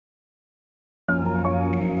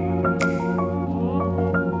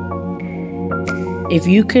If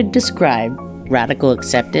you could describe radical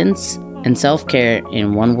acceptance and self-care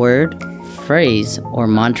in one word, phrase, or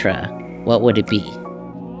mantra, what would it be?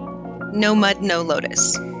 No mud, no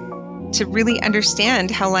lotus. To really understand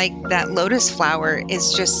how that lotus flower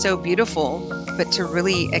is just so beautiful, but to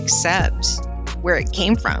really accept where it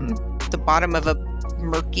came from, the bottom of a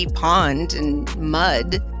murky pond and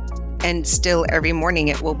mud, and still every morning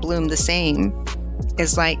it will bloom the same,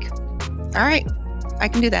 is all right, I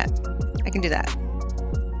can do that. I can do that.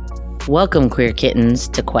 Welcome, queer kittens,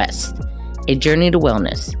 to Quest, a journey to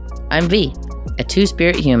wellness. I'm V, a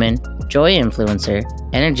two-spirit human, joy influencer,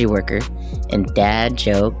 energy worker, and dad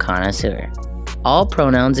joke connoisseur. All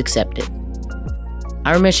pronouns accepted.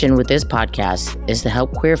 Our mission with this podcast is to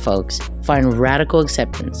help queer folks find radical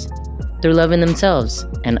acceptance through loving themselves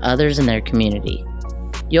and others in their community.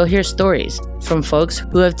 You'll hear stories from folks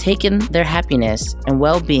who have taken their happiness and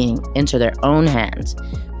well-being into their own hands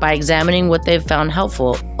by examining what they've found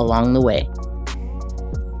helpful along the way.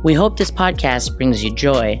 We hope this podcast brings you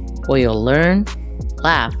joy where you'll learn,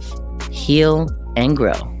 laugh, heal, and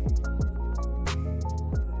grow.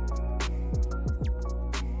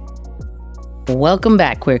 Welcome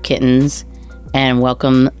back, queer kittens, and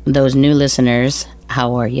welcome those new listeners.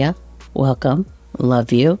 How are you? Welcome.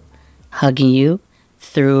 Love you. Hugging you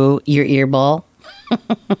through your earball.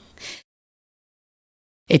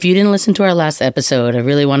 If you didn't listen to our last episode, I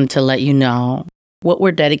really wanted to let you know what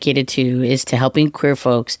we're dedicated to is to helping queer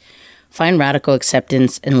folks find radical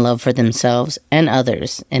acceptance and love for themselves and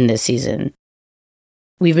others in this season.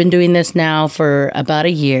 We've been doing this now for about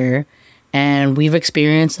a year, and we've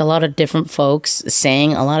experienced a lot of different folks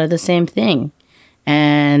saying a lot of the same thing.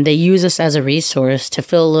 And they use us as a resource to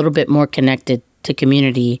feel a little bit more connected to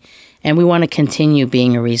community, and we want to continue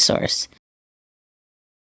being a resource.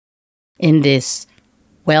 In this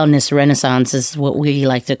wellness renaissance is what we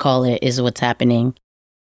like to call it, is what's happening.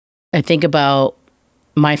 I think about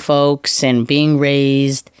my folks and being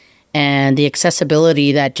raised and the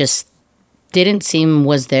accessibility that just didn't seem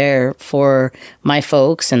was there for my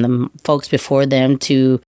folks and the folks before them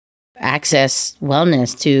to access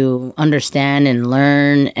wellness, to understand and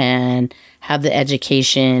learn and have the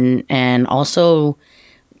education, and also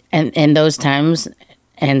in those times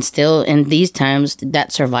and still in these times,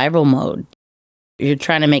 that survival mode. You're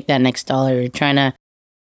trying to make that next dollar. You're trying to,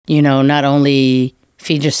 not only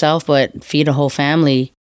feed yourself, but feed a whole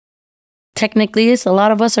family. Technically, a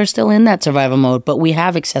lot of us are still in that survival mode, but we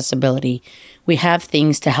have accessibility. We have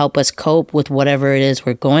things to help us cope with whatever it is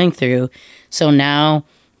we're going through. So now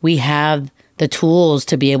we have the tools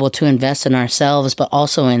to be able to invest in ourselves, but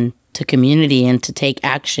also into community and to take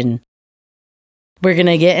action. We're going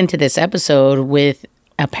to get into this episode with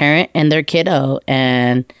a parent and their kiddo,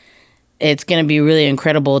 and it's going to be really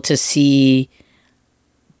incredible to see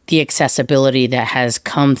the accessibility that has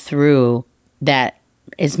come through that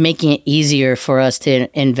is making it easier for us to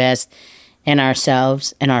invest in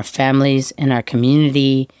ourselves and our families and our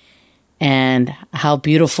community, and how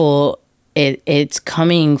beautiful it's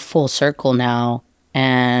coming full circle now.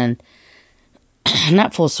 And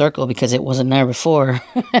not full circle because it wasn't there before,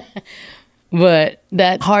 but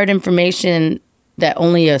that hard information that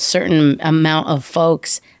only a certain amount of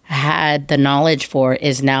folks had the knowledge for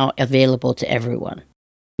is now available to everyone.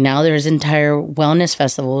 Now there's entire wellness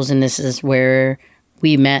festivals, and this is where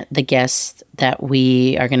we met the guests that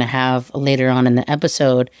we are going to have later on in the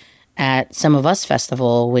episode at Some of Us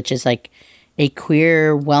Festival, which is like a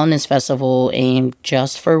queer wellness festival aimed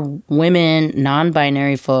just for women,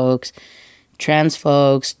 non-binary folks, trans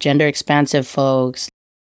folks, gender expansive folks,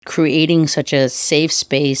 creating such a safe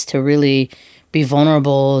space to really be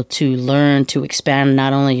vulnerable, to learn, to expand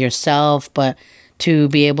not only yourself, but to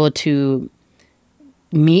be able to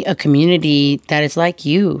meet a community that is like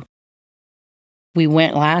you. We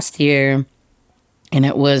went last year and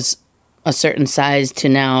it was a certain size to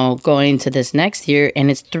now going to this next year, and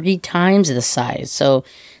it's 3 times the size. So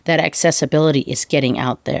that accessibility is getting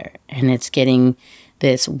out there, and it's getting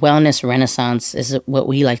this wellness renaissance is what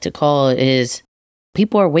we like to call it, is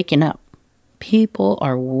people are waking up. People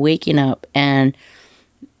are waking up, and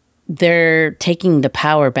they're taking the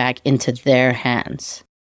power back into their hands.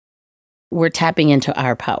 We're tapping into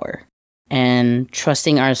our power and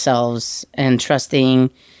trusting ourselves and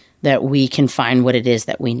trusting that we can find what it is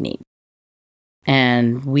that we need.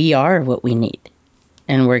 And we are what we need.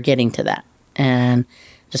 And we're getting to that. And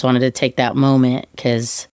just wanted to take that moment,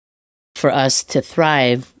 because for us to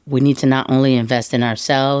thrive, we need to not only invest in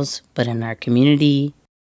ourselves, but in our community.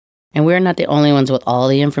 And we're not the only ones with all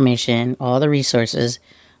the information, all the resources.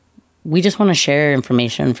 We just want to share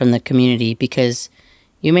information from the community, because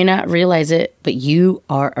you may not realize it, but you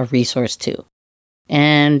are a resource too.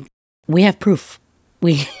 And we have proof.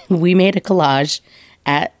 We made a collage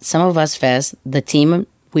at Some of Us Fest. The team,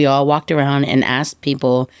 we all walked around and asked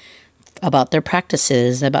people about their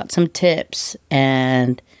practices, about some tips,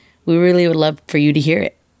 and we really would love for you to hear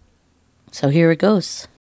it. So here it goes.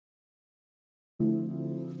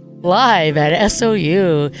 Live at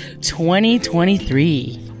SOU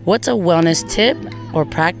 2023. What's a wellness tip or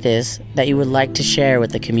practice that you would like to share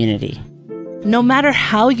with the community? No matter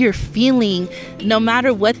how you're feeling, no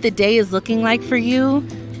matter what the day is looking like for you,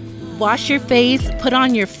 wash your face, put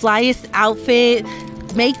on your flyest outfit,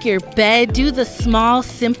 make your bed, do the small,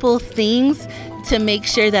 simple things to make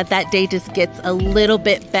sure that that day just gets a little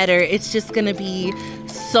bit better. It's just going to be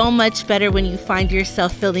so much better when you find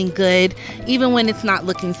yourself feeling good, even when it's not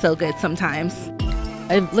looking so good sometimes.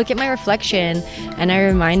 I look at my reflection and I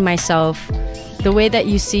remind myself, the way that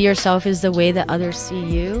you see yourself is the way that others see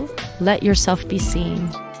you. Let yourself be seen.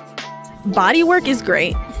 Body work is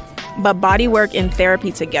great, but body work and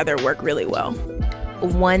therapy together work really well.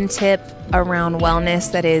 One tip around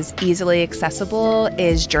wellness that is easily accessible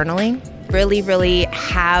is journaling. Really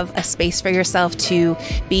have a space for yourself to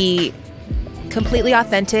be completely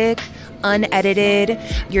authentic, unedited.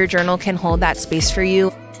 Your journal can hold that space for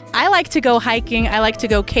you. I like to go hiking. I like to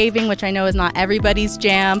go caving, which I know is not everybody's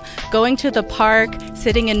jam. Going to the park,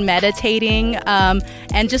 sitting and meditating,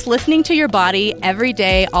 and just listening to your body every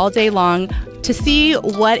day, all day long, to see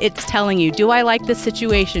what it's telling you. Do I like this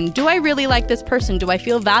situation? Do I really like this person? Do I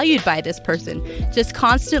feel valued by this person? Just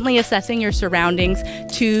constantly assessing your surroundings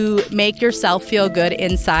to make yourself feel good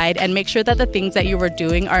inside and make sure that the things that you are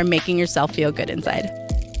doing are making yourself feel good inside.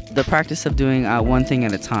 The practice of doing one thing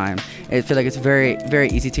at a time. I feel like it's very, very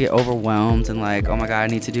easy to get overwhelmed and like, oh my God, I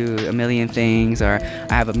need to do a million things, or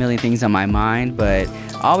I have a million things on my mind. But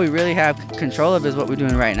all we really have control of is what we're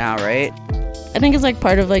doing right now, right? I think it's like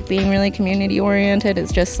part of like being really community oriented.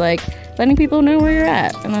 It's just like letting people know where you're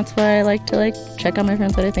at. And that's why I like to like check on my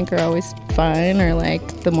friends that I think are always fine, or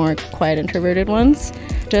like the more quiet introverted ones.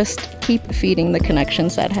 Just keep feeding the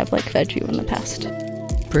connections that have like fed you in the past.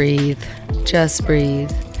 Breathe. Just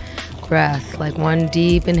breathe. Breath, like one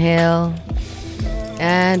deep inhale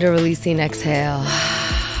and a releasing exhale.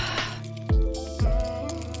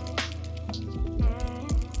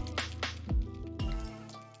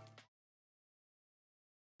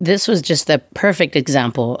 This was just a perfect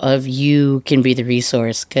example of you can be the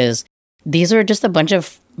resource, because these are just a bunch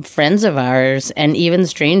of friends of ours and even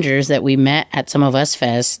strangers that we met at Some of Us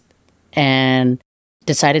Fest and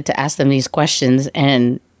decided to ask them these questions,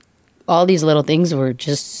 and all these little things were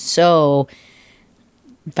just so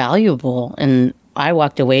valuable. And I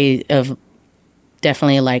walked away of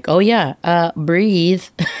definitely like, oh yeah, breathe.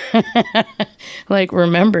 Like,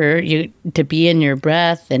 remember you to be in your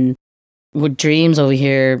breath. And with dreams over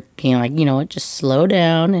here being like, you know what, just slow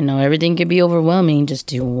down. And know everything can be overwhelming. Just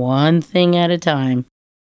do one thing at a time.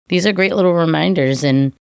 These are great little reminders.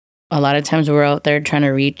 And a lot of times we're out there trying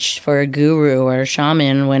to reach for a guru or a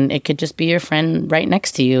shaman when it could just be your friend right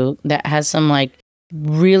next to you that has some like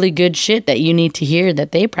really good shit that you need to hear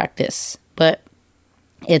that they practice. But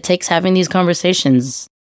it takes having these conversations.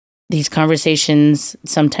 These conversations,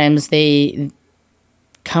 sometimes they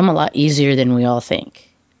come a lot easier than we all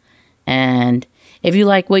think. And if you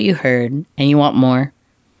like what you heard and you want more,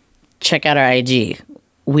 check out our IG.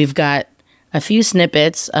 We've got a few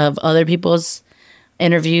snippets of other people's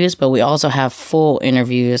interviews, but we also have full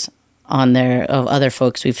interviews on there of other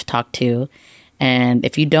folks we've talked to. And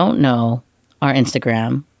if you don't know our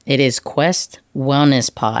Instagram, it is Quest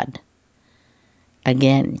Wellness Pod.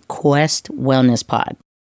 Again, Quest Wellness Pod.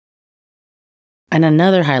 And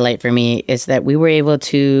another highlight for me is that we were able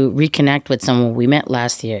to reconnect with someone we met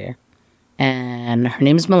last year. And her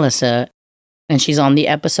name is Melissa, and she's on the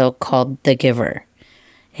episode called The Giver.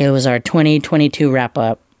 It was our 2022 wrap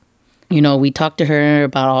up. You know, we talked to her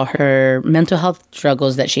about all her mental health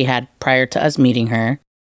struggles that she had prior to us meeting her.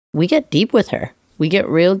 We get deep with her. We get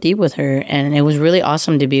real deep with her. And it was really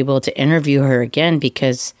awesome to be able to interview her again,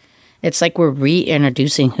 because it's like we're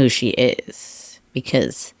reintroducing who she is.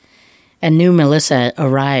 Because a new Melissa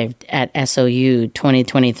arrived at SOU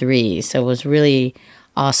 2023. So it was really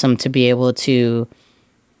awesome to be able to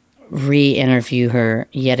re-interview her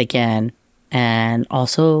yet again and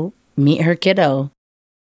also meet her kiddo.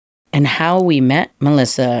 And how we met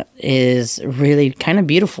Melissa is really kind of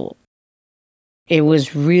beautiful. It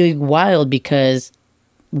was really wild because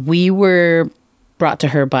we were brought to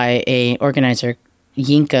her by a organizer.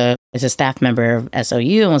 Yinka is a staff member of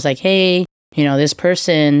SOU and was like, hey, you know, this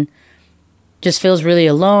person just feels really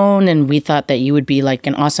alone. And we thought that you would be like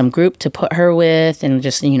an awesome group to put her with and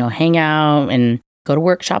just, you know, hang out. And go to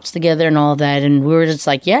workshops together and all that. And we were just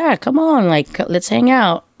like, yeah, come on, like, let's hang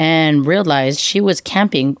out. And realized she was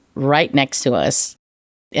camping right next to us.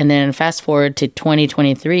 And then fast forward to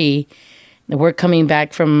 2023, we're coming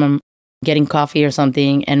back from getting coffee or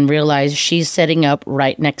something and realize she's setting up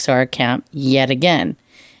right next to our camp yet again.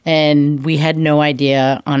 And we had no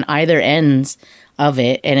idea on either ends of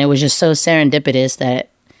it. And it was just so serendipitous that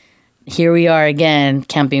here we are again,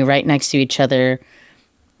 camping right next to each other.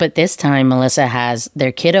 But this time, Melissa has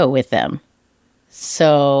their kiddo with them.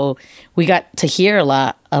 So we got to hear a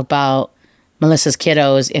lot about Melissa's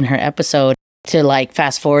kiddos in her episode to like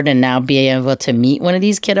fast forward and now be able to meet one of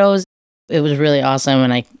these kiddos. It was really awesome.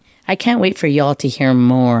 And I can't wait for y'all to hear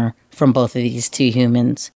more from both of these two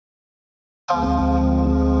humans.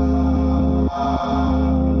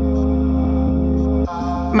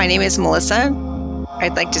 My name is Melissa.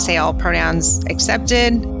 I'd like to say all pronouns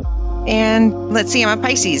accepted. And let's see, I'm a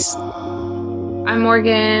Pisces. I'm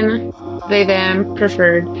Morgan, they, them,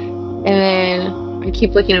 preferred. And then I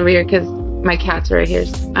keep looking over here because my cats are right here.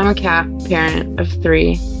 I'm a cat parent of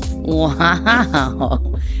 3.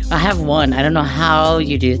 Wow. I have 1. I don't know how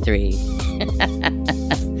you do 3.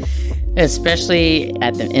 Especially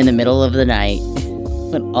in the middle of the night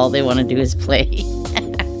when all they want to do is play.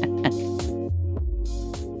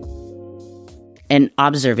 An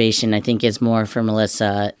observation, I think, is more for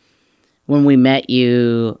Melissa. When we met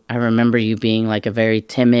you, I remember you being like a very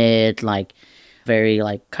timid, like very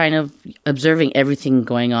like kind of observing everything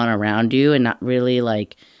going on around you and not really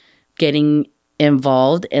like getting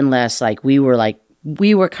involved unless like we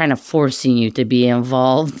were kind of forcing you to be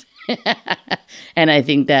involved. And I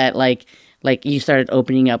think that like you started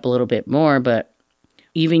opening up a little bit more, but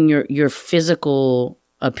even your physical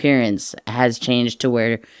appearance has changed to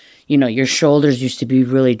where, you know, your shoulders used to be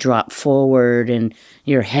really dropped forward and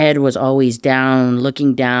your head was always down,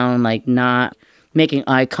 looking down, like not making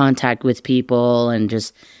eye contact with people. And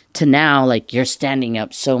just to now, like you're standing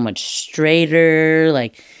up so much straighter,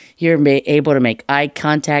 like you're able to make eye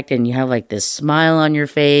contact and you have like this smile on your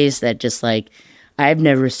face that just like I've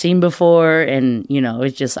never seen before. And, you know,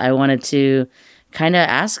 it's just, I wanted to kind of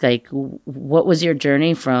ask, like, what was your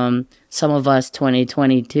journey from Some of Us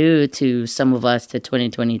 2022 to Some of Us to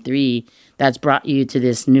 2023 that's brought you to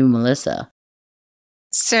this new Melissa?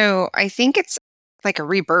 So I think it's like a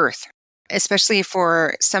rebirth, especially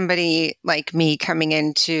for somebody like me coming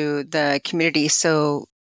into the community so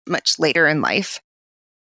much later in life.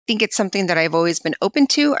 I think it's something that I've always been open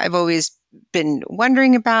to. I've always been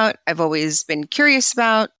wondering about. I've always been curious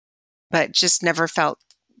about, but just never felt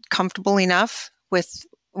comfortable enough with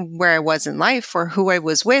where I was in life or who I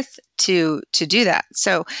was with to do that.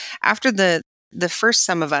 So after the first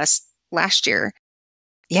Some of Us last year,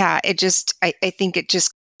 yeah, I think it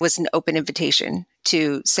just was an open invitation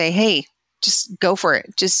to say, hey, just go for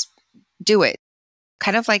it. Just do it.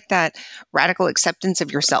 Kind of like that radical acceptance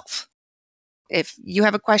of yourself. If you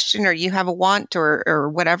have a question or you have a want or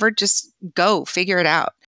whatever, just go figure it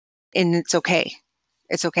out. And it's okay.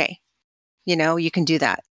 It's okay. You know, you can do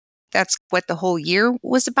that. That's what the whole year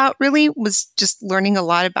was about, really, was just learning a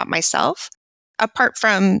lot about myself, apart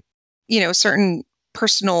from, you know, certain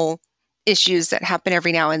personal issues that happen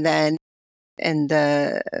every now and then, and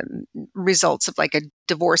the results of like a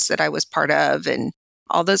divorce that I was part of and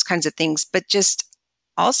all those kinds of things. But just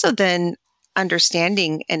also then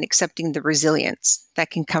understanding and accepting the resilience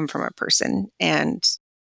that can come from a person and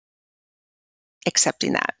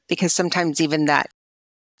accepting that, because sometimes even that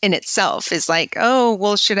in itself is like, oh,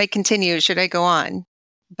 well, should I continue? Should I go on?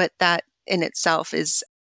 But that in itself is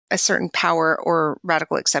a certain power or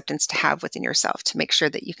radical acceptance to have within yourself to make sure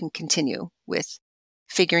that you can continue with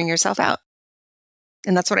figuring yourself out.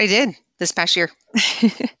 And that's what I did this past year.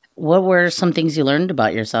 What were some things you learned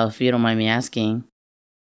about yourself, if you don't mind me asking?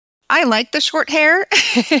 I like the short hair.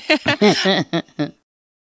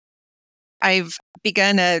 I've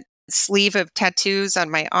begun a sleeve of tattoos on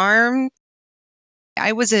my arm.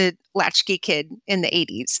 I was a latchkey kid in the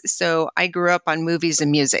 80s, so I grew up on movies and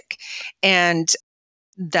music. And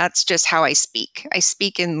that's just how I speak. I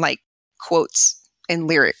speak in like quotes and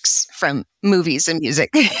lyrics from movies and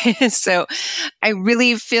music. So I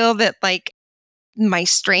really feel that like my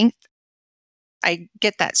strength, I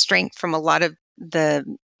get that strength from a lot of the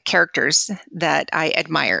characters that I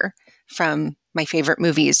admire from my favorite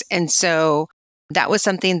movies. And so that was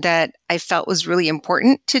something that I felt was really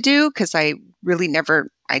important to do, because I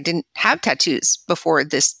didn't have tattoos before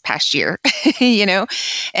this past year, you know?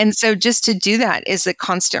 And so just to do that is a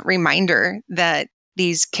constant reminder that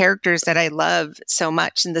these characters that I love so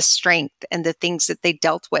much and the strength and the things that they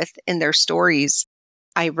dealt with in their stories,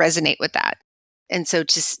 I resonate with that. And so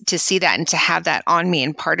to see that and to have that on me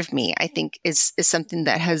and part of me, I think is something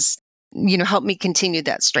that has, helped me continue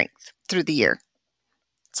that strength through the year.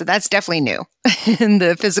 So that's definitely new. And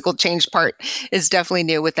the physical change part is definitely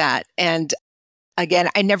new with that. And again,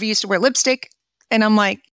 I never used to wear lipstick. And I'm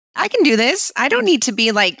like, I can do this. I don't need to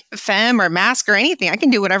be like femme or mask or anything. I can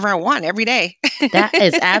do whatever I want every day. That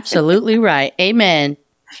is absolutely right. Amen.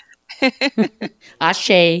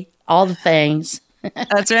 Ashe, all the things.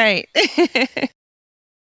 That's right.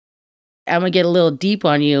 I'm going to get a little deep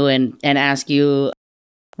on you and ask you,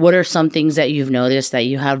 what are some things that you've noticed that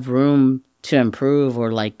you have room to improve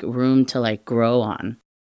or like room to like grow on?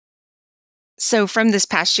 So from this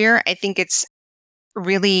past year, I think it's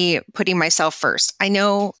really putting myself first. I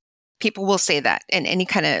know people will say that in any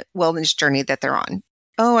kind of wellness journey that they're on.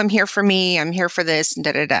 Oh, I'm here for me. I'm here for this and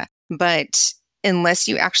da da da. But unless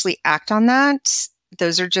you actually act on that,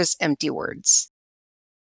 those are just empty words.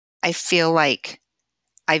 I feel like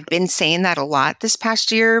I've been saying that a lot this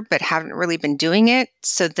past year, but haven't really been doing it.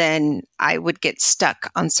 So then I would get stuck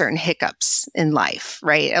on certain hiccups in life,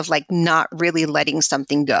 right? Of like not really letting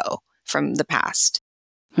something go from the past.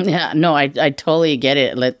 Yeah, no, I totally get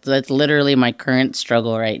it. That's literally my current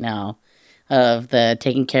struggle right now of the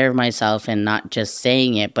taking care of myself and not just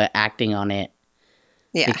saying it, but acting on it.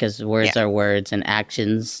 Yeah. Because words are words and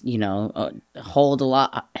actions, hold a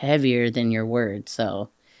lot heavier than your words.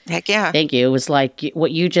 So heck yeah. Thank you. It was like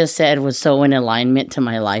what you just said was so in alignment to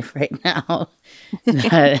my life right now.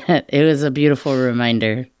 It was a beautiful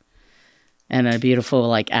reminder and a beautiful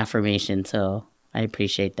like affirmation. So I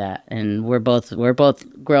appreciate that. And we're both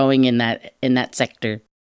growing in that sector.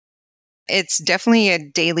 It's definitely a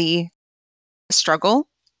daily struggle,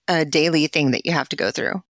 a daily thing that you have to go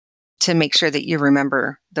through to make sure that you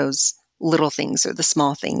remember those little things or the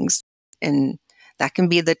small things. And that can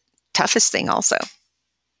be the toughest thing also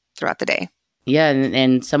throughout the day. Yeah,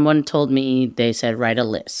 and someone told me, they said, write a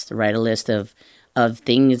list of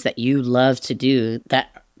things that you love to do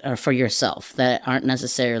that are for yourself, that aren't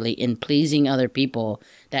necessarily in pleasing other people,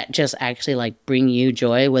 that just actually like bring you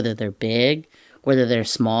joy, whether they're big, whether they're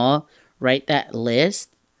small. Write that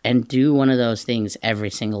list and do one of those things every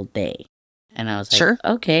single day. And I was like, sure.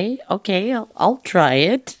 Okay, I'll try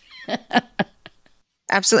it.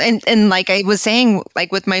 Absolutely. And like I was saying,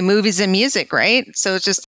 like with my movies and music, right? So it's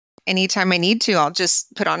just anytime I need to, I'll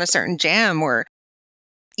just put on a certain jam, or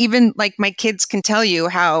even like my kids can tell you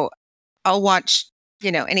how I'll watch,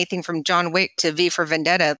 anything from John Wick to V for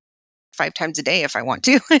Vendetta 5 times a day if I want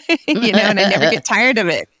to, and I never get tired of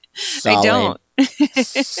it. Solid. I don't.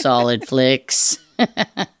 Solid flicks.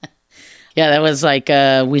 Yeah, that was like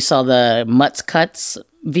we saw the Mutts Cuts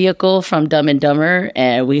vehicle from Dumb and Dumber,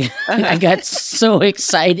 and I got so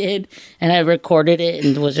excited, and I recorded it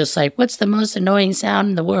and was just like, "What's the most annoying sound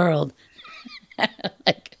in the world?"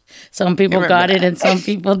 Like some people got it and some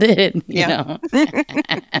people did. You know?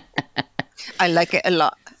 I like it a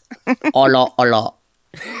lot. A lot.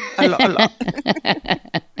 A lot.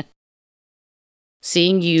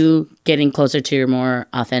 Seeing you getting closer to your more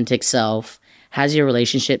authentic self, has your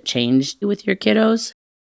relationship changed with your kiddos?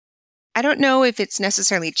 I don't know if it's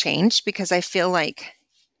necessarily changed, because I feel like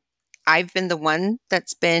I've been the one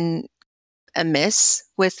that's been amiss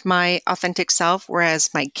with my authentic self, whereas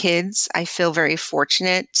my kids, I feel very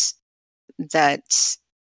fortunate that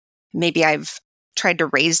maybe I've tried to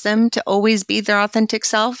raise them to always be their authentic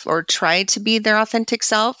self, or try to be their authentic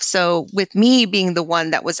self. So with me being the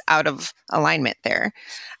one that was out of alignment there,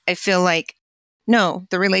 I feel like, no,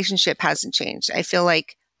 the relationship hasn't changed. I feel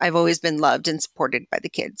like I've always been loved and supported by the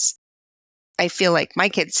kids. I feel like my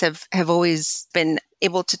kids have always been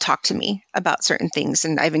able to talk to me about certain things,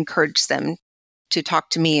 and I've encouraged them to talk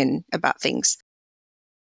to me and about things.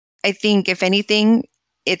 I think if anything,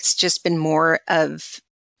 it's just been more of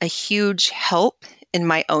a huge help in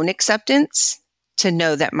my own acceptance to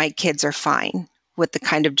know that my kids are fine with the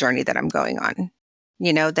kind of journey that I'm going on.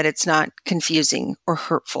 That it's not confusing or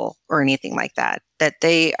hurtful or anything like that, that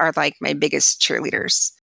they are like my biggest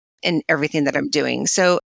cheerleaders in everything that I'm doing.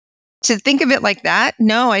 So to think of it like that,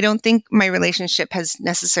 no, I don't think my relationship has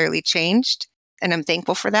necessarily changed. And I'm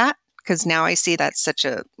thankful for that, because now I see that's such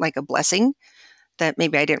a blessing that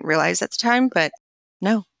maybe I didn't realize at the time, but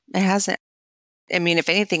no, it hasn't. I mean, if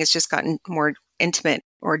anything, it's just gotten more intimate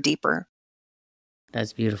or deeper.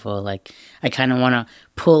 That's beautiful. Like, I kind of want to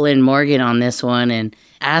pull in Morgan on this one and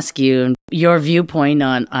ask you your viewpoint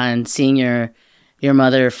on seeing your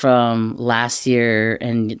mother from last year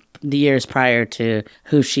and the years prior to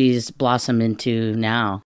who she's blossomed into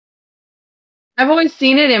now. I've always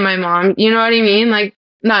seen it in my mom. You know what I mean? Like,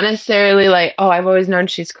 not necessarily like, oh, I've always known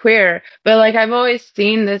she's queer, but like I've always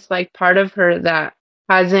seen this like part of her that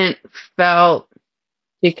hasn't felt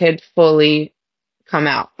she could fully come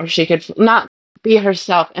out, or she could not be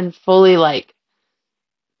herself and fully like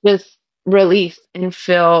just release and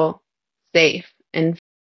feel safe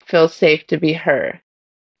to be her.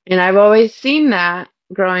 And I've always seen that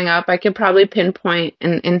growing up. I could probably pinpoint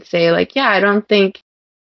and say like, yeah, I don't think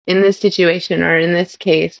in this situation or in this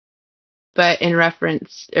case, but in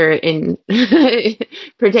reference or in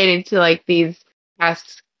pertaining to like these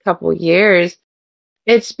past couple years,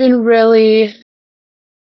 it's been really,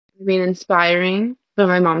 I mean, inspiring. But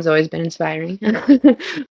my mom's always been inspiring.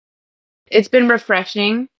 It's been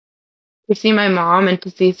refreshing to see my mom and to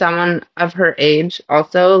see someone of her age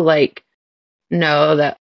also like know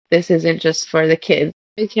that this isn't just for the kids.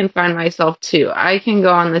 I can find myself too. I can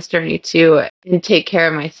go on this journey too and take care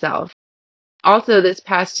of myself. Also, this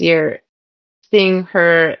past year, seeing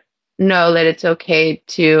her know that it's okay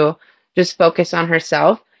to just focus on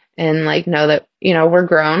herself and like know that, you know, we're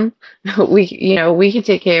grown. We can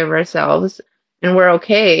take care of ourselves and we're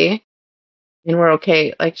okay. And we're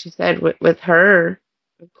okay, like she said, with her.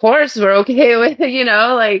 Of course, we're okay with,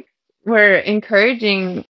 like we're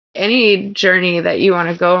encouraging any journey that you want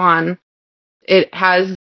to go on. It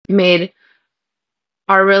has made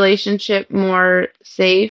our relationship more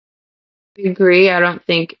safe. I agree. I don't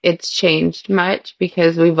think it's changed much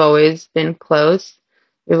because we've always been close.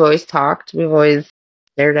 We've always talked. We've always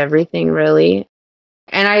shared everything, really.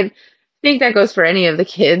 And I think that goes for any of the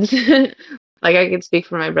kids. Like, I could speak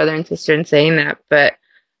for my brother and sister in saying that, but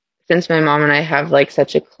since my mom and I have like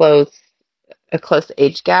such a close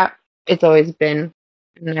age gap, it's always been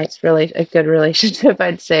a good relationship,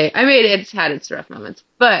 I'd say. I mean, it's had its rough moments,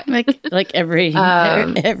 but like every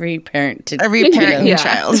every parent and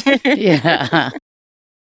child. Yeah.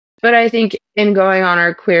 But I think in going on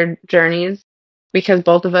our queer journeys, because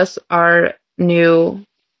both of us are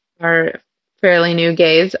fairly new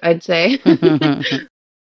gays, I'd say,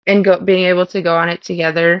 and being able to go on it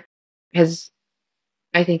together has,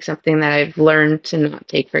 I think, something that I've learned to not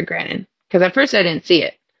take for granted. Because at first I didn't see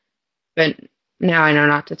it, but now I know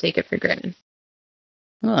not to take it for granted.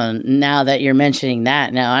 Well, now that you're mentioning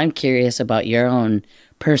that, now I'm curious about your own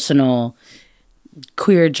personal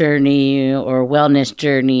queer journey or wellness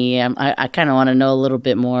journey. I kind of want to know a little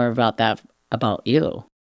bit more about that, about you.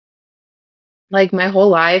 Like my whole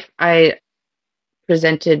life, I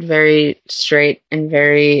presented very straight and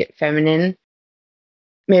very feminine.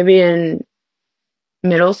 Maybe in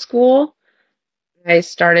middle school, I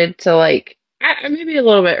started to maybe a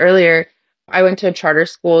little bit earlier. I went to a charter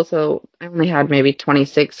school, so I only had maybe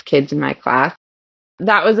 26 kids in my class.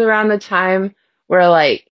 That was around the time where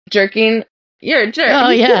like jerking, you're a jerk. Oh,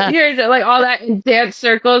 yeah. You're a jerk. Like all that in dance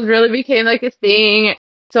circles really became like a thing.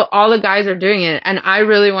 So all the guys are doing it, and I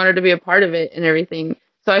really wanted to be a part of it and everything.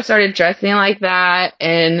 So I started dressing like that,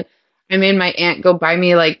 and I made my aunt go buy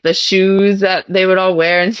me like the shoes that they would all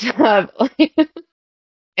wear and stuff.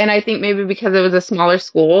 And I think maybe because it was a smaller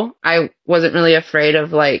school, I wasn't really afraid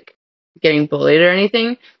of like getting bullied or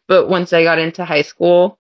anything. But once I got into high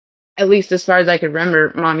school, at least as far as I could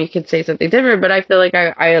remember, Mom, you could say something different, but I feel like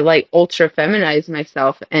I like ultra feminized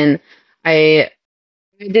myself, and I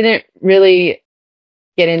didn't really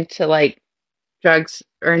get into like drugs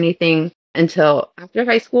or anything until after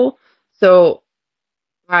high school. So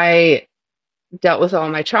I dealt with all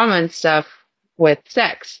my trauma and stuff with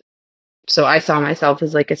sex. So I saw myself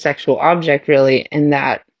as like a sexual object, really, and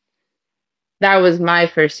that was my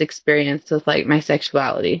first experience with like my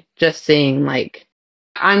sexuality. Just seeing like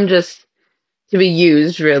I'm just to be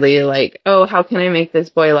used, really, like, oh, how can I make this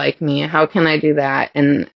boy like me? How can I do that?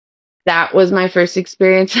 And that was my first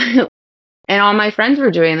experience. And all my friends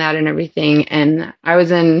were doing that and everything. And I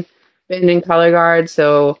was in band and color guard,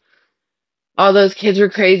 so all those kids were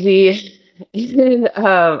crazy. And,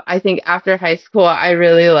 I think after high school, I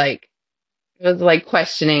really was like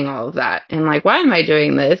questioning all of that and like, why am I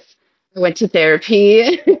doing this? I went to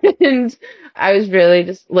therapy and I was really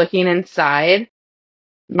just looking inside.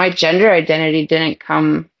 My gender identity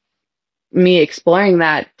me exploring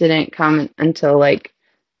that didn't come until like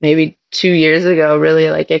maybe 2 years ago,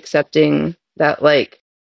 really like accepting that like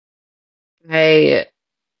I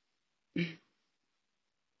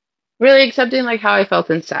really accepting like how I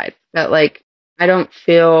felt inside, that like I don't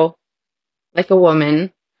feel like a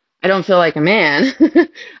woman. I don't feel like a man.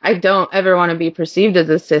 I don't ever want to be perceived as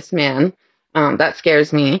a cis man. That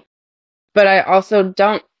scares me. But I also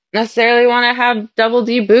don't necessarily want to have double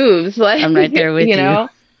D boobs. Like, I'm right there with you.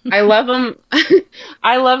 I love them.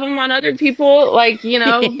 I love them on other people, like,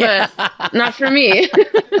 but not for me.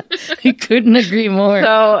 I couldn't agree more.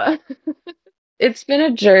 So it's been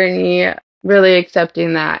a journey really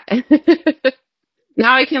accepting that.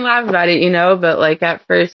 Now I can laugh about it, but like at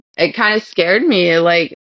first it kind of scared me.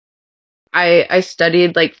 Like I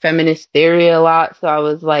studied like feminist theory a lot, so I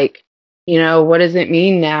was like, what does it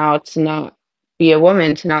mean now to not be a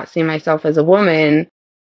woman, to not see myself as a woman?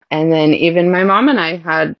 And then even my mom and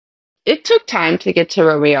I it took time to get to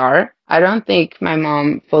where we are. I don't think my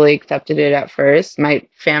mom fully accepted it at first. My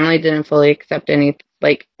family didn't fully accept any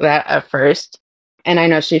like that at first. And I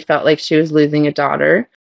know she felt like she was losing a daughter.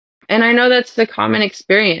 And I know that's the common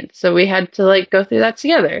experience. So we had to like go through that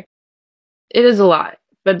together. It is a lot,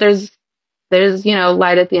 but there's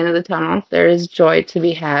light at the end of the tunnel. There is joy to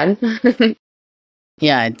be had.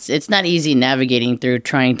 Yeah, it's not easy navigating through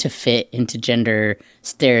trying to fit into gender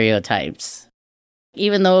stereotypes.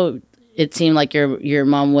 Even though it seemed like your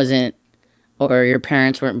mom wasn't, or your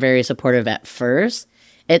parents weren't very supportive at first,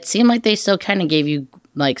 it seemed like they still kind of gave you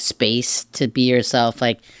like space to be yourself.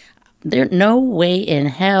 Like, there's no way in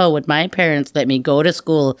hell would my parents let me go to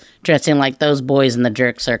school dressing like those boys in the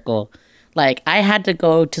jerk circle. Like, I had to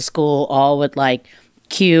go to school all with like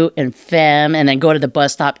cute and femme, and then go to the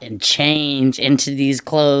bus stop and change into these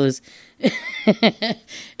clothes.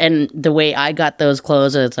 And the way I got those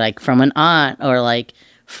clothes was like from an aunt, or like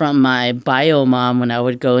from my bio mom when I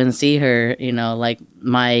would go and see her. Like,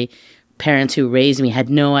 my parents who raised me had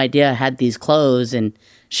no idea I had these clothes, and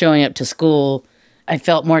showing up to school, I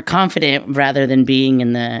felt more confident rather than being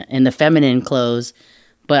in the feminine clothes.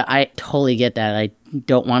 But I totally get that. I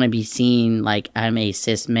don't want to be seen like I'm a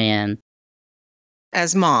cis man.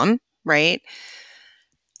 As mom, right?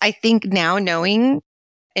 I think now, knowing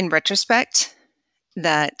in retrospect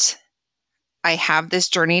that I have this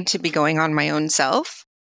journey to be going on my own self,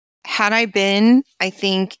 had I been, I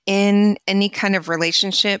think, in any kind of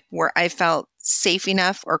relationship where I felt safe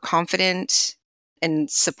enough or confident and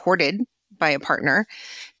supported by a partner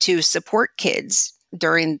to support kids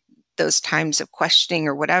during those times of questioning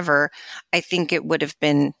or whatever, I think it would have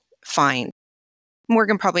been fine.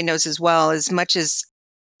 Morgan probably knows as well, as much as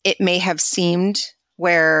it may have seemed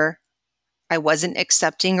where I wasn't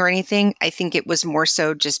accepting or anything, I think it was more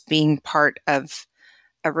so just being part of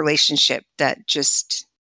a relationship that just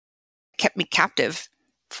kept me captive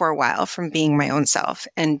for a while from being my own self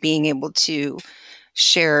and being able to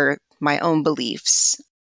share my own beliefs.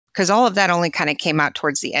 Because all of that only kind of came out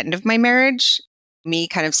towards the end of my marriage, me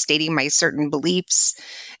kind of stating my certain beliefs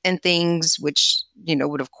and things, which,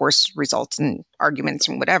 would of course result in arguments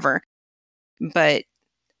and whatever. But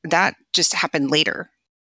that just happened later,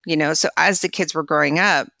 So as the kids were growing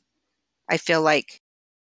up, I feel like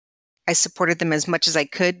I supported them as much as I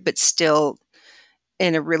could, but still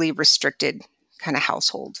in a really restricted kind of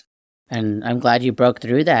household. And I'm glad you broke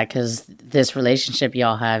through that, because this relationship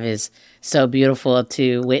y'all have is so beautiful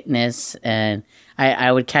to witness. And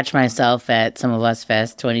I would catch myself at Some of Us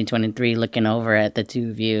Fest 2023 looking over at the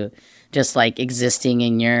two of you, just like existing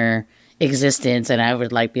in your existence. And I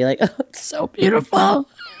would like be like, oh, it's so beautiful.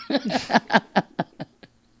 It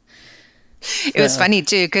was funny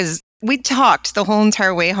too, because we talked the whole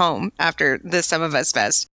entire way home after the Some of Us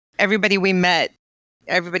Fest. Everybody we met,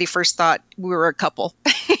 everybody first thought we were a couple,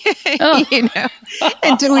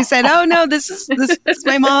 until we said, "Oh no, this is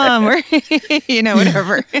my mom," or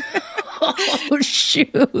whatever. Oh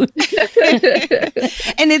shoot! And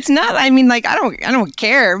it's not. I mean, like I don't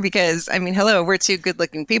care, because hello, we're two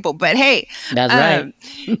good-looking people. But hey, that's right.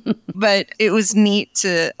 But it was neat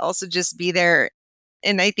to also just be there.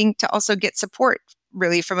 And I think to also get support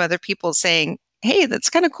really from other people saying, hey, that's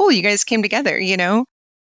kind of cool. You guys came together,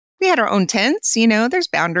 We had our own tents, there's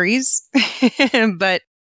boundaries, but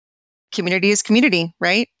community is community,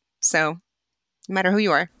 right? So no matter who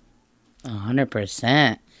you are.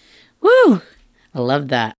 100%. Woo! I love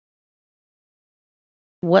that.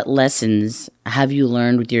 What lessons have you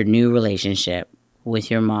learned with your new relationship with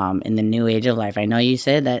your mom in the new age of life? I know you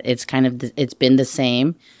said that it's been the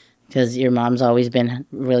same, because your mom's always been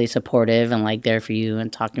really supportive and like there for you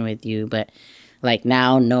and talking with you. But like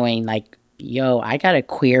now knowing like, yo, I got a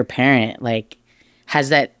queer parent, like, has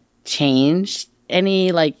that changed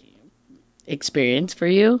any like experience for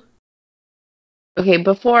you? Okay,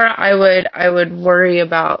 before I would worry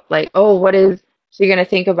about like, oh, what is she gonna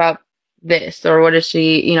think about this? Or what is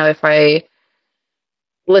she, if I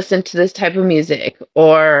listen to this type of music,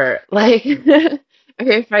 or like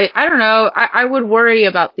okay, if I don't know, I would worry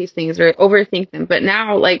about these things or overthink them. But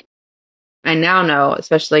now, like, I now know,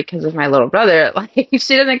 especially because of my little brother, like,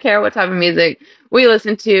 she doesn't care what type of music we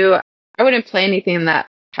listen to. I wouldn't play anything that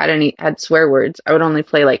had swear words. I would only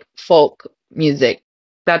play like folk music,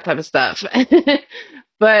 that type of stuff.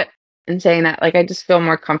 But in saying that, like I just feel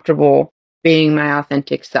more comfortable being my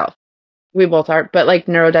authentic self. We both are, but like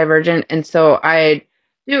neurodivergent, and so I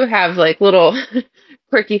do have like little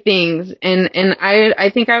quirky things, and I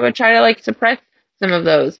think I would try to like suppress some of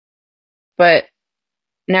those, but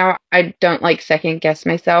now I don't like second guess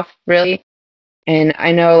myself really. And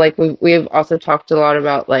I know like we've also talked a lot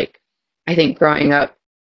about like I think growing up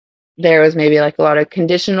there was maybe like a lot of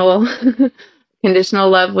conditional conditional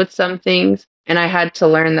love with some things, and I had to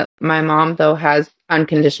learn that my mom though has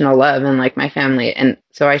unconditional love and like my family, and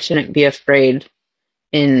so I shouldn't be afraid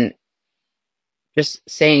in just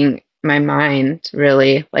saying my mind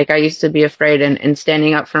really. Like I used to be afraid and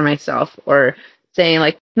standing up for myself or saying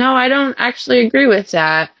like no, I don't actually agree with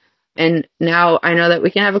that, and now I know that we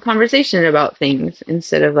can have a conversation about things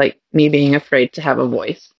instead of like me being afraid to have a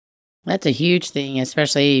voice. That's a huge thing,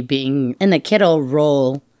 especially being in the kiddo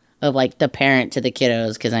role of like the parent to the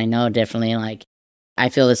kiddos. Because I know definitely like I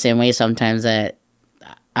feel the same way sometimes that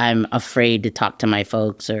I'm afraid to talk to my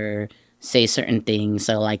folks or say certain things.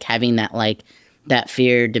 So like having that like that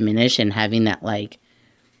fear diminish and having that like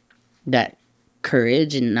that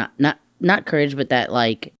courage and not courage, but that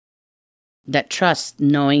like that trust,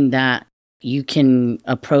 knowing that you can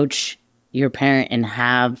approach your parent and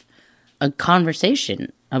have a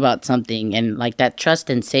conversation about something, and like that trust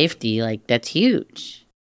and safety, like that's huge.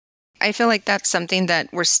 I feel like that's something that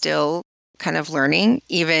we're still kind of learning,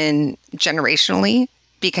 even generationally,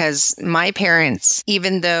 because my parents,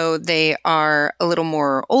 even though they are a little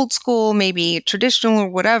more old school, maybe traditional or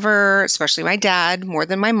whatever, especially my dad, more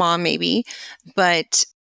than my mom, maybe, but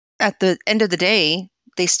at the end of the day,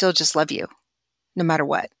 they still just love you no matter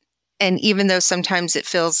what. And even though sometimes it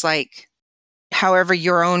feels like, however,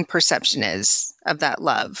 your own perception is of that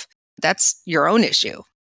love, that's your own issue.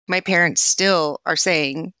 My parents still are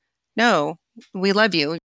saying, no, we love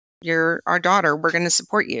you. You're our daughter. We're going to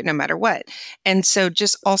support you no matter what. And so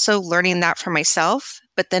just also learning that for myself,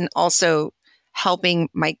 but then also helping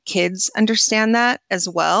my kids understand that as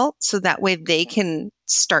well. So that way they can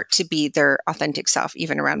start to be their authentic self,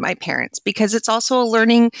 even around my parents, because it's also a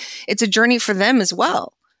learning, it's a journey for them as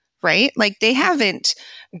well, right? Like they haven't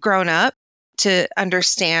grown up to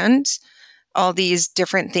understand all these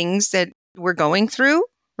different things that we're going through,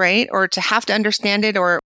 right? Or to have to understand it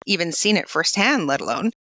or even seen it firsthand, let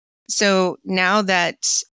alone. So now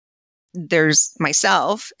that there's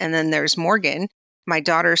myself and then there's Morgan, my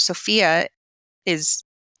daughter Sophia is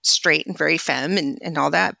straight and very femme and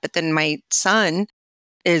all that. But then my son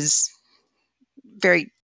is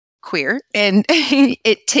very queer and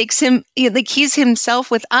it takes him like he's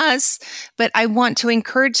himself with us, but I want to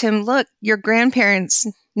encourage him, look, your grandparents,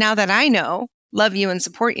 now that I know, love you and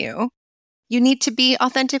support you. You need to be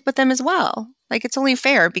authentic with them as well. Like it's only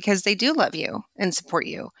fair because they do love you and support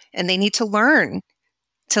you, and they need to learn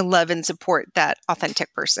to love and support that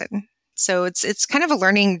authentic person. So it's kind of a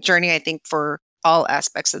learning journey, I think, for all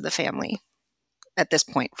aspects of the family at this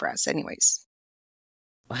point for us anyways.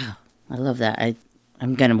 Wow, I love that.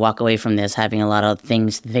 I'm gonna walk away from this having a lot of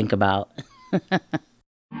things to think about.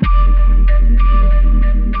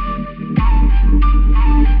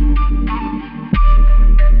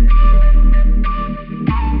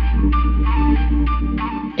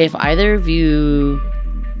 If either of you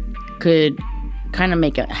could kind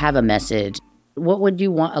of have a message, what would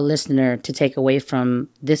you want a listener to take away from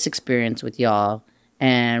this experience with y'all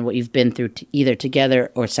and what you've been through either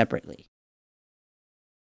together or separately?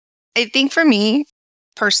 I think for me,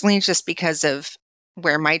 personally, just because of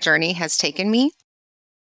where my journey has taken me,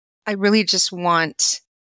 I really just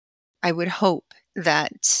I would hope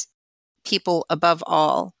that people above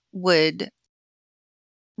all would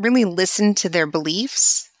really listen to their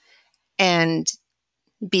beliefs and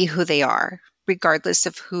be who they are, regardless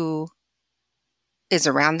of who is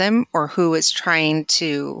around them or who is trying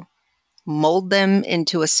to mold them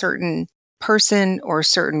into a certain person or a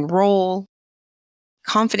certain role.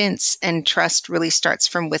 Confidence and trust really starts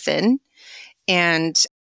from within. And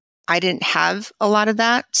I didn't have a lot of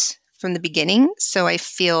that from the beginning. So I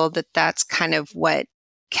feel that that's kind of what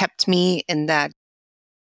kept me in that.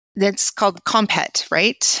 That's called compet,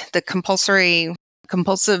 right? The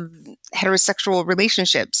compulsive heterosexual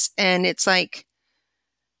relationships. And it's like,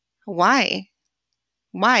 why?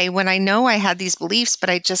 Why? When I know I had these beliefs, but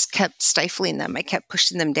I just kept stifling them. I kept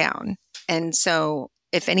pushing them down. And so,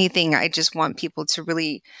 if anything, I just want people to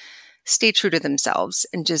really stay true to themselves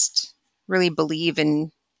and just really believe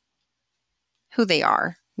in who they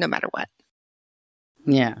are, no matter what.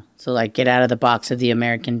 Yeah. So like get out of the box of the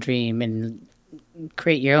American dream and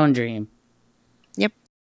create your own dream. Yep.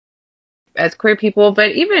 as queer people,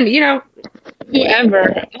 but even,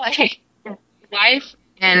 whoever, like life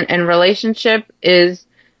and relationship is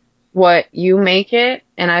what you make it.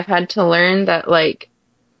 And I've had to learn that, like,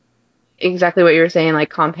 exactly what you were saying,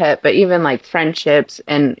 like compet, but even like friendships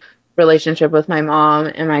and relationship with my mom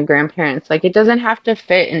and my grandparents, like it doesn't have to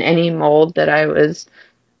fit in any mold that I was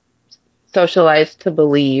socialized to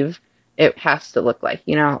believe it has to look like,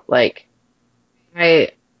 like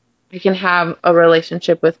I I can have a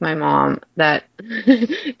relationship with my mom that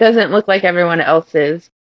doesn't look like everyone else's.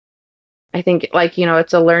 I think, like,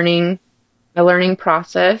 it's a learning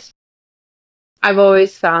process. I've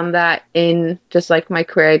always found that in just like my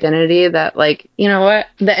queer identity that, like, you know what?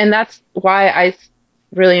 And that's why I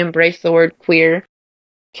really embrace the word queer,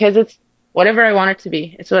 because it's whatever I want it to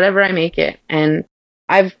be. It's whatever I make it. And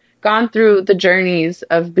I've gone through the journeys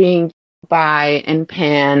of being bi and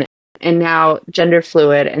pan and now gender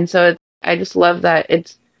fluid. And so I just love that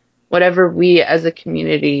it's whatever we as a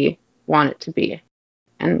community want it to be.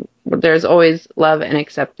 And there's always love and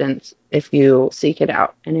acceptance if you seek it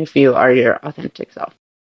out and if you are your authentic self.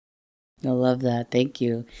 I love that. Thank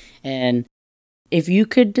you. And if you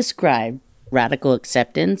could describe radical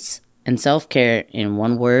acceptance and self care in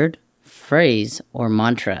one word, phrase, or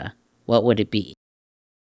mantra, what would it be?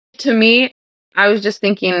 To me, I was just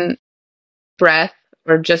thinking breath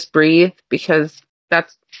or just breathe, because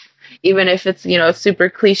that's, even if it's, super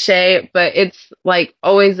cliche, but it's like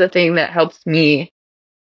always the thing that helps me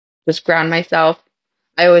just ground myself.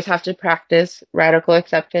 I always have to practice radical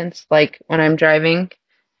acceptance, like when I'm driving.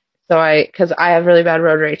 Because I have really bad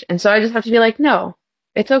road rage. And so I just have to be like, no,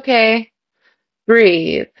 it's okay.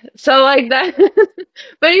 Breathe. So like that,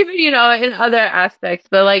 but even, in other aspects,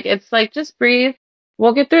 but like, it's like, just breathe.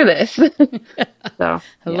 We'll get through this. So I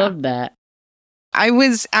love that. I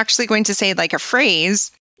was actually going to say like a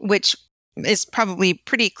phrase, which is probably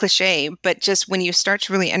pretty cliche, but just when you start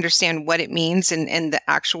to really understand what it means and the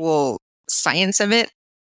actual science of it,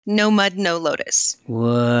 no mud, no lotus.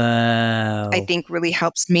 Whoa. I think really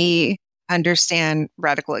helps me understand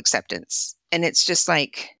radical acceptance. And it's just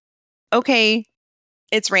like, okay,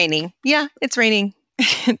 it's raining. Yeah, it's raining.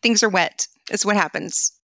 Things are wet. It's what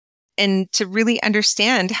happens. And to really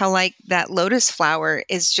understand how, like, that lotus flower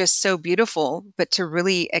is just so beautiful, but to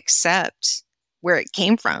really accept where it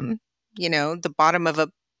came from, the bottom of a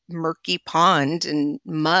murky pond and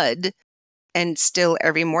mud, and still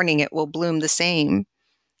every morning it will bloom the same,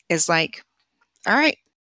 is like, all right,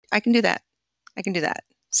 I can do that. I can do that.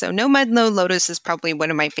 So no mud, no lotus is probably one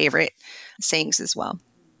of my favorite sayings as well.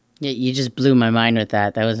 Yeah, you just blew my mind with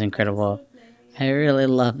that. That was incredible. I really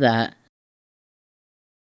love that.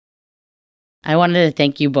 I wanted to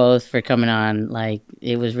thank you both for coming on. Like,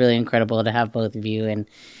 it was really incredible to have both of you and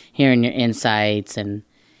hearing your insights and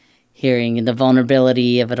hearing the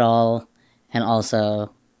vulnerability of it all. And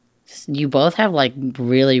also, you both have like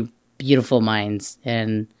really beautiful minds,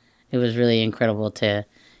 and it was really incredible to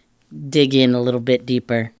dig in a little bit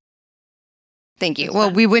deeper. Thank you.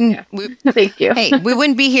 Well, we wouldn't. Thank you. Hey, we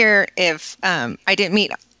wouldn't be here if I didn't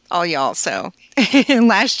meet all y'all. So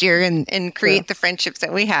last year and create the friendships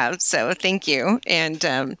that we have. So thank you. And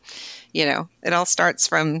it all starts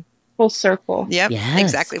from full circle. Yep. Yes,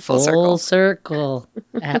 exactly. Full circle.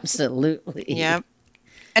 Absolutely. Yep.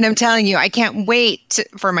 And I'm telling you, I can't wait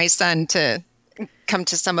for my son to come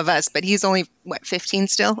to some of us, but he's only 15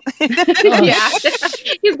 still. Yeah,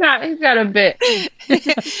 he's got a bit.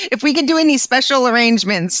 If we can do any special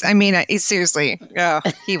arrangements, I mean, seriously,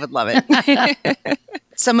 he would love it.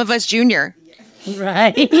 Some of us junior,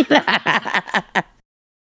 right?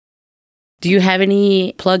 Do you have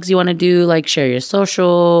any plugs you want to do, like share your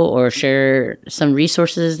social or share some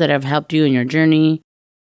resources that have helped you in your journey?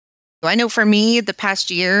 I know for me, the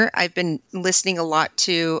past year, I've been listening a lot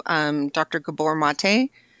to Dr. Gabor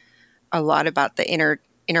Mate, a lot about the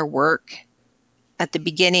inner work. At the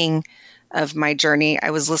beginning of my journey, I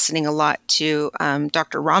was listening a lot to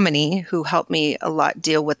Dr. Ramani, who helped me a lot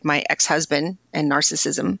deal with my ex-husband and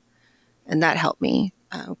narcissism. And that helped me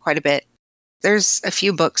quite a bit. There's a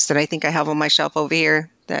few books that I think I have on my shelf over here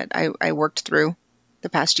that I worked through the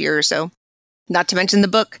past year or so. Not to mention the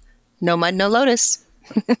book, No Mud, No Lotus.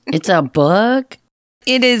 It's a book?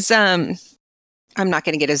 It is, I'm not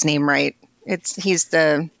going to get his name right. He's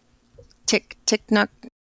the Thich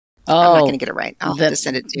Oh, I'm not going to get it right. I'll have to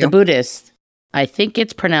send it to you. The Buddhist. I think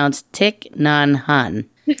it's pronounced Thich Nhat Hanh.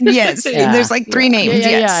 Yes, Yeah. There's like 3 names.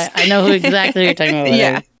 Yes. I know who exactly you're talking about.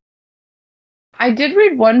 Yeah. I did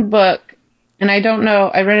read one book, and I don't know,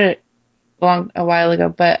 I read it a while ago,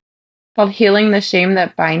 but called Healing the Shame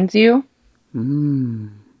That Binds You.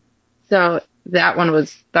 Mm. So that one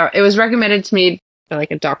it was recommended to me by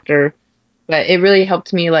like a doctor but it really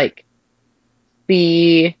helped me like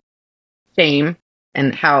see shame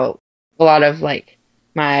and how a lot of like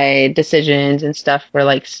my decisions and stuff were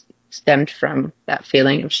like stemmed from that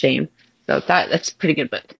feeling of shame. So that's a pretty good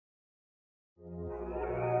book.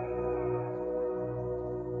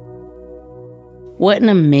 What an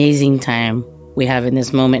amazing time we have in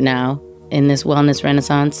this moment now, in this wellness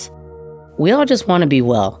renaissance. We all just want to be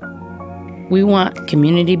well. We want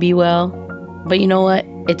community to be well, but you know what?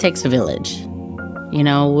 It takes a village. You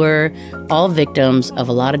know, we're all victims of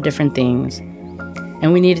a lot of different things,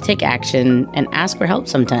 and we need to take action and ask for help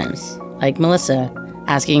sometimes. Like Melissa,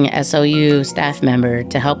 asking an SOU staff member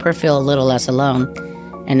to help her feel a little less alone.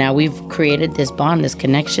 And now we've created this bond, this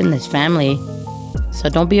connection, this family. So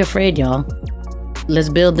don't be afraid, y'all. Let's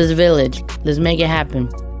build this village. Let's make it happen.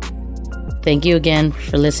 Thank you again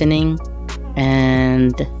for listening,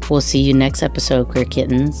 and we'll see you next episode, Queer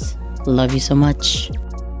Kittens. Love you so much.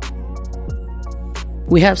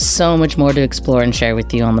 We have so much more to explore and share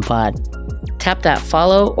with you on the pod. Tap that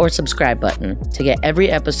follow or subscribe button to get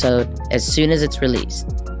every episode as soon as it's released.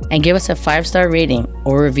 And give us a 5-star rating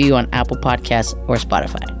or review on Apple Podcasts or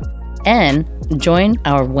Spotify. And join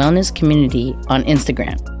our wellness community on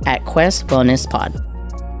Instagram at Quest Wellness Pod.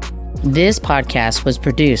 This podcast was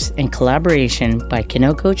produced in collaboration by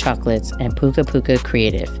Kinoko Chocolates and Puka Puka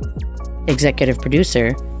Creative. Executive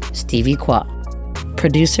producer, Stevie Kwa.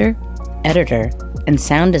 Producer, editor, and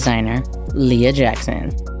sound designer, Leah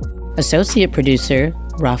Jackson. Associate producer,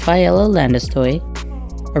 Rafaela Landestoy.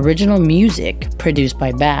 Original music produced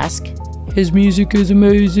by Basque. His music is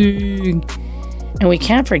amazing. And we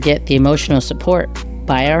can't forget the emotional support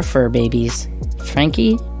by our fur babies,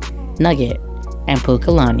 Frankie, Nugget, and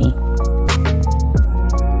Pukalani.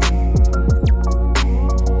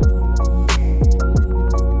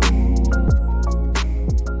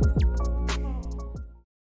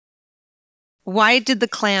 Why did the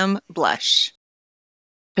clam blush?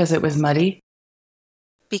 Because it was muddy.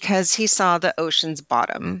 Because he saw the ocean's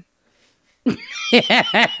bottom. That's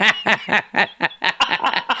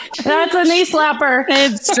a knee slapper.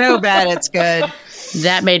 It's so bad, it's good.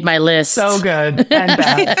 That made my list. So good and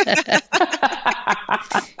bad.